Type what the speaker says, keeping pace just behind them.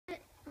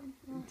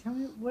Tell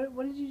me,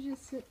 what did you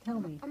just tell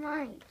me? I'm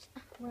not.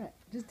 What?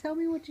 Just tell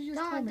me what you just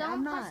told me. Don't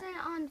I'm not. post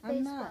it on Facebook.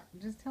 I'm not.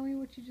 Just tell me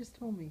what you just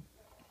told me.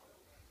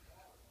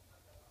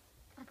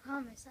 I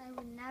promise I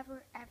would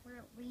never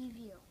ever leave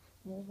you.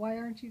 Well, why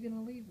aren't you going to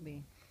leave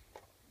me?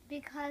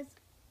 Because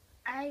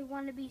I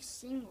want to be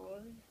single.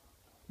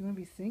 You want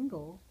to be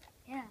single?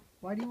 Yeah.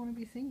 Why do you want to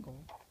be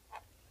single?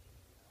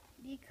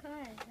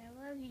 Because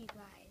I love you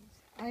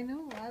guys. I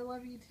know, I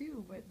love you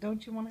too, but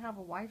don't you want to have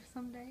a wife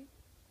someday?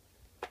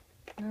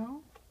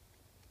 No?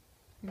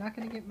 You're not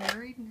going to get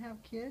married and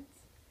have kids?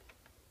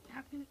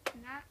 Not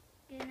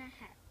gonna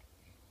happen.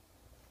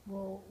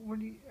 Well,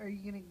 are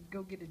you going to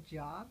go get a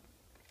job?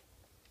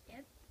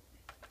 Yep.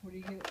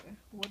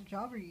 What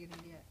job are you going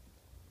to get?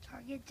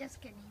 Target, just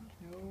kidding.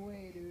 No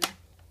way, dude.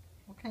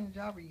 What kind of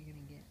job are you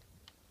going to get?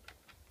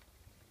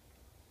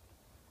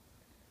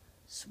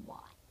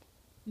 SWAT.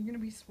 You're going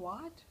to be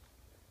SWAT?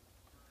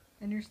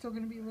 And you're still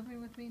going to be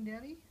living with me and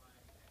Daddy?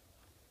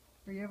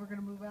 Are you ever going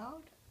to move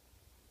out?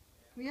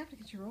 Well, you have to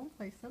get your own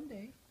place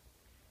someday.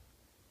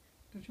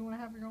 Don't you want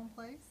to have your own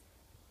place?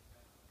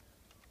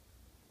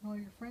 All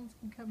your friends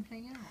can come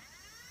hang out.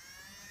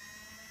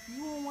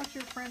 You won't want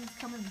your friends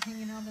coming and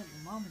hanging out at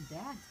your mom and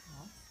dad's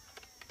house.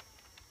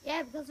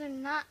 Yeah, because they're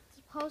not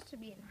supposed to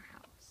be in our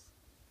house.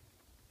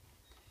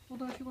 Well,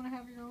 don't you want to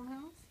have your own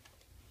house?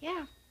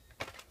 Yeah.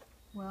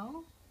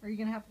 Well, are you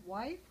going to have a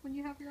wife when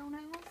you have your own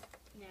house?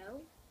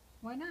 No.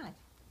 Why not?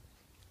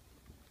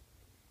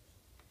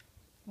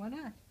 Why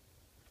not?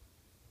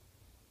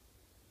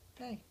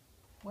 Hey,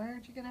 why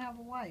aren't you going to have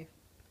a wife?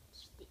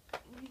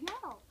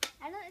 No.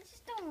 I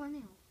just don't want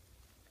to.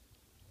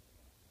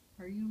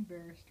 Are you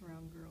embarrassed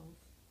around girls?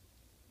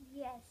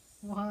 Yes.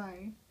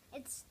 Why?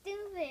 It's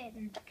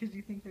stupid. Because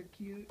you think they're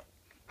cute?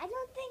 I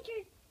don't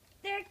think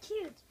they're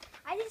cute.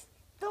 I just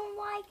don't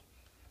like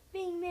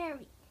being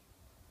married.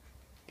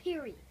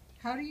 Period.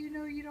 How do you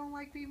know you don't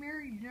like being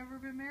married? You've never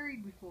been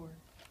married before.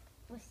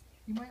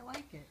 You might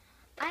like it.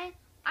 I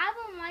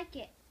don't like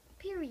it.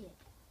 Period.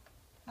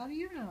 How do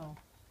you know?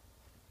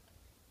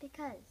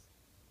 Because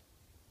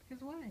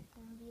Why?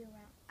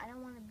 I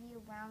don't want to be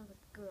around with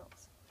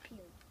girls.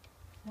 Period.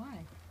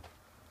 Why?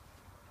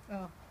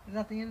 Oh, is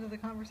that the end of the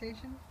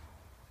conversation?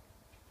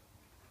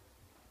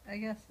 I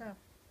guess so.